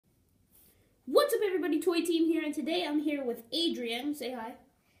up, everybody? Toy Team here, and today I'm here with Adrian. Say hi.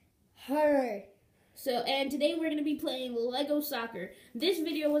 Hi. And today we're going to be playing Lego Soccer. This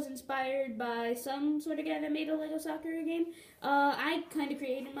video was inspired by some sort of guy that made a Lego Soccer game. I kind of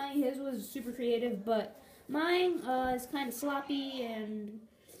created mine. His was super creative, but mine is kind of sloppy and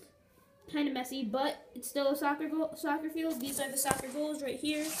kind of messy, but it's still a soccer field. These are the soccer goals right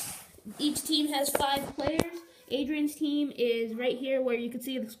here. Each team has 5 players. Adrian's team is right here where you can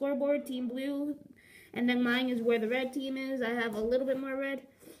see the scoreboard, team blue, and then mine is where the red team is. I have a little bit more red.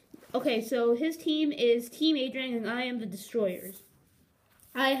 Okay, so his team is Team Adrian, and I am the Destroyers.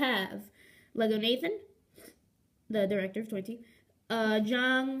 I have Lego Nathan, the director of Toy Team,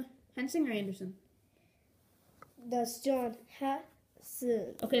 John Henson or Anderson? That's John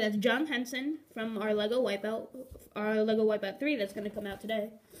Henson. Okay, that's John Henson from our Lego Wipeout 3 that's going to come out today.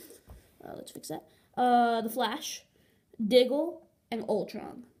 Let's fix that. The Flash, Diggle, and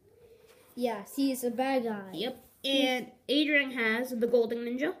Ultron. Yes, he is a bad guy. Yep. And Adrian has the Golden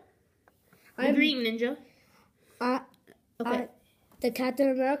Ninja, the Green Ninja. Okay. The Captain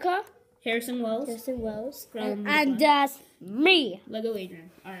America. Harrison Wells. And that's me. Lego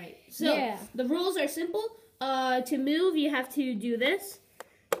Adrian. All right. So the rules are simple. To move, you have to do this.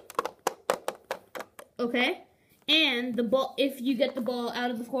 Okay. And the ball, if you get the ball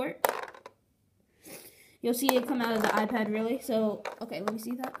out of the court, you'll see it come out of the iPad, really. So, okay, let me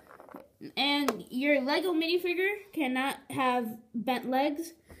see that. And your Lego minifigure cannot have bent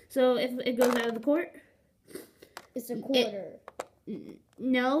legs. So if it goes out of the court, it's a quarter.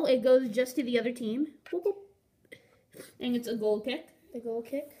 No, it goes just to the other team. Whoop, whoop. And it's a goal kick. The goal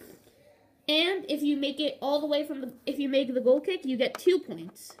kick. And if you make it all the way if you make the goal kick, you get 2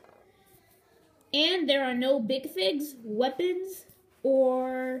 points. And there are no big figs, weapons,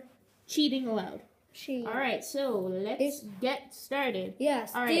 or cheating allowed. All right, so let's get started.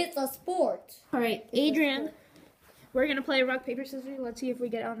 Yes, all right. It's a sport. All right, Adrian, we're going to play rock, paper, scissors. Let's see if we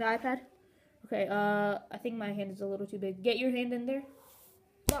get it on the iPad. Okay, I think my hand is a little too big. Get your hand in there.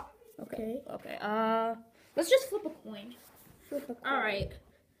 No. Okay. Let's just flip a coin. All right.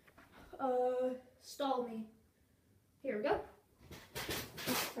 Stall me. Here we go.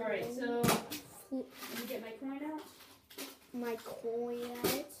 All right, so let me get my coin out. My coin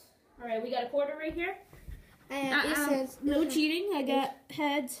out. All right, we got a quarter right here. And it says no cheating. I got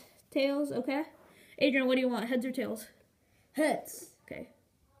heads, tails. Okay. Adrian, what do you want? Heads or tails? Heads. Okay.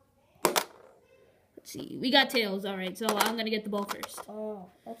 Let's see. We got tails. All right, so I'm gonna get the ball first.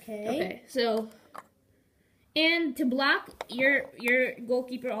 Oh, okay. Okay. So, and to block, your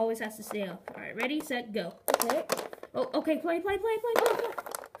goalkeeper always has to stay up. All right, ready, set, go. Okay. Oh, okay. Play. Come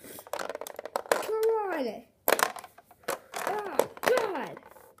on. Oh, God.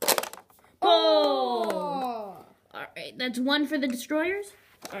 Oh! All right, that's 1 for the Destroyers.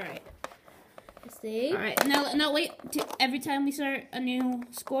 All right. Let's see. All right, now wait. Every time we start a new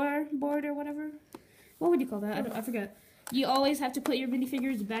scoreboard or whatever, what would you call that? I forgot. You always have to put your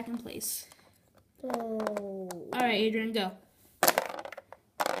minifigures back in place. Oh. All right, Adrian, go.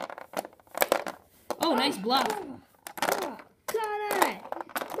 Oh, nice block. Got it.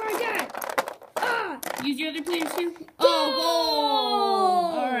 My God. Use your other players too. Oh,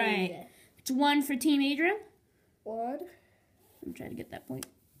 goal! All right. It's 1 for Team Adrian. 1. I'm trying to get that point.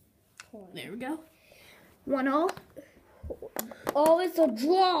 There we go. 1-0. Oh, it's a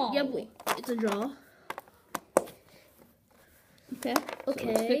draw. Yep, it's a draw. Okay. Okay.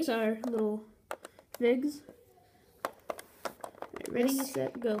 So let's fix our little figs. Right, ready,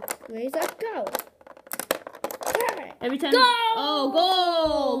 set, go. Ready, set, go. Every time. Goal! Oh,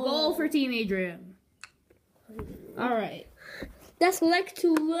 goal! Goal for Team Adrian. All right. That's leg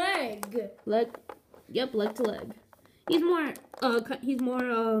to leg. Yep, leg to leg. He's more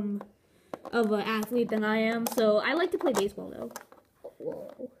of an athlete than I am, so I like to play baseball though.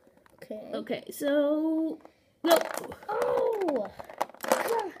 Whoa. Okay. Okay, so go. Oh.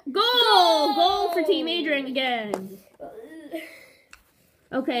 Goal for Team Adrian again.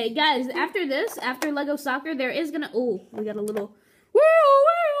 Okay, guys, after Lego Soccer, there is gonna we got a little we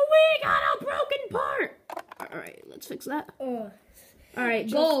got a broken part. All right, let's fix that. All right,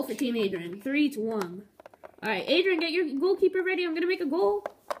 goal for Team Adrian. 3-1. All right, Adrian, get your goalkeeper ready. I'm gonna make a goal.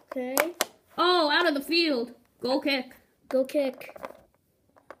 Okay. Oh, out of the field. Goal kick. Go kick.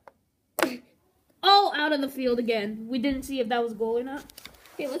 Oh, out of the field again. We didn't see if that was goal or not.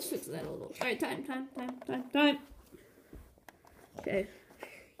 Okay, let's fix that a little. All right, time. Okay.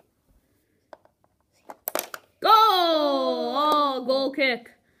 Goal! Oh, goal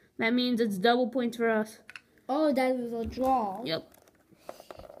kick. That means it's double points for us. Oh, that was a draw. Yep.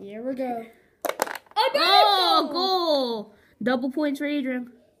 Here we go. Oh, goal! Double points for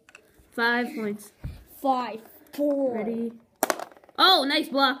Adrian. 5 points. 5, 4. Ready? Oh, nice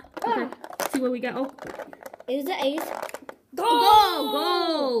block. Okay. See what we got. Oh. Is the ace?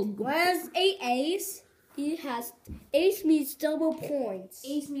 Go! Where's a ace? It has ace means double points.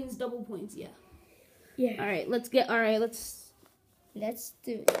 Ace means double points, yeah. Yeah. Alright, let's Let's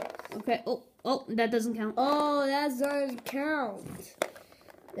do it. okay. Oh, that doesn't count. Oh, that doesn't count.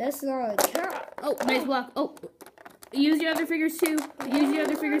 That's not a count. Oh, nice block. Oh. Use your other fingers too. Use your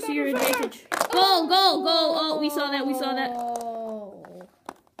other fingers to your advantage. Go! Oh, we saw that. Oh.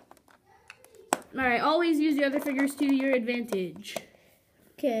 Alright, always use your other fingers to your advantage.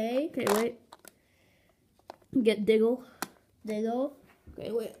 Okay. Okay, wait. Get Diggle. Diggle.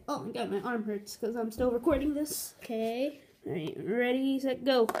 Okay, wait. Oh my god, my arm hurts because I'm still recording this. Okay. Alright, ready, set,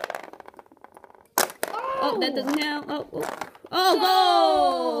 go. Oh, that doesn't count. Oh,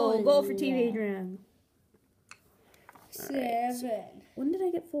 goal! Goal for Team Adrian. 7. When did I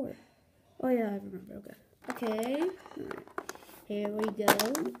get 4? Oh yeah, I remember. Okay. Okay. Here we go.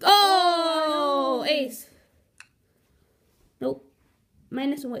 Oh, ace. Nope.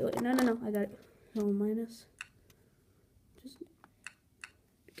 Minus. Wait. No. I got it. No, minus.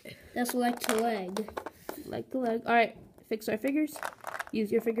 That's like the leg. Like the leg. All right. Fix our figures.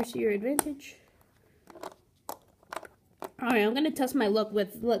 Use your figures to your advantage. All right. I'm gonna test my luck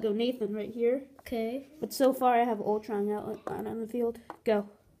with Lego Nathan right here. Okay. But so far, I have Ultron out on the field. Go.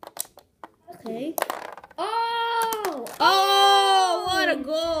 Okay. Oh! What a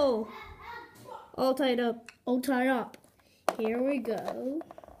goal! All tied up. All tied up. Here we go.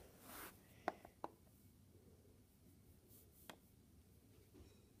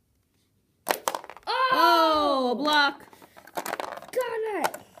 Oh! A block. Got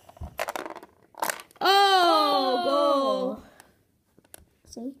it. Oh! Goal.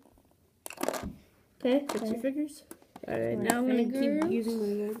 See? Okay, fix your figures. Alright, now I'm gonna keep using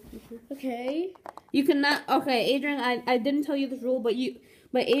my word. Okay. You cannot. Okay, Adrian. I didn't tell you this rule, but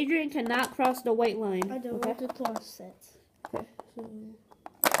Adrian cannot cross the white line. I don't want to cross it. Okay.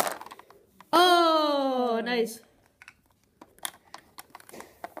 Oh, nice.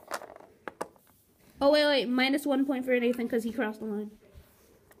 Oh wait. Minus 1 point for Nathan because he crossed the line.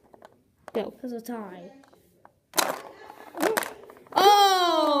 Go. Because of tie.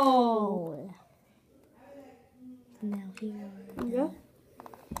 Oh. Now here. There you go.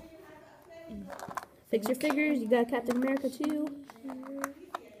 Fix your figures. You got Captain America too.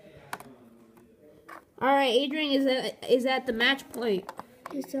 All right, Adrian is at the match point.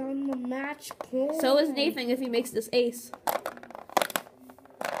 It's on the match point. So is Nathan if he makes this ace.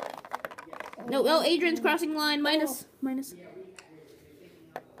 No, Adrian's crossing line. Minus.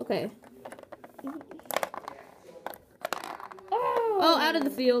 Okay. Oh, out of the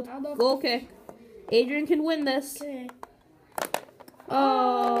field. Goal kick. Adrian can win this. Okay.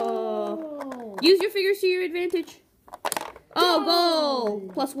 Oh. Use your figures to your advantage. Oh, goal.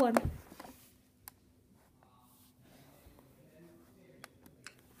 +1.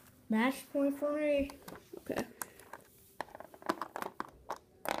 Match point for me. Okay.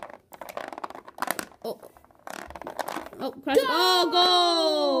 Oh, crush. Oh,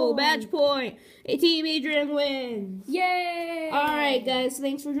 goal. Match point. Team Adrian wins. Yay! All right, guys.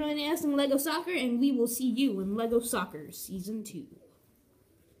 Thanks for joining us in Lego Soccer, and we will see you in Lego Soccer Season 2.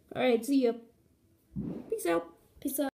 All right, see ya. Peace out. Peace out.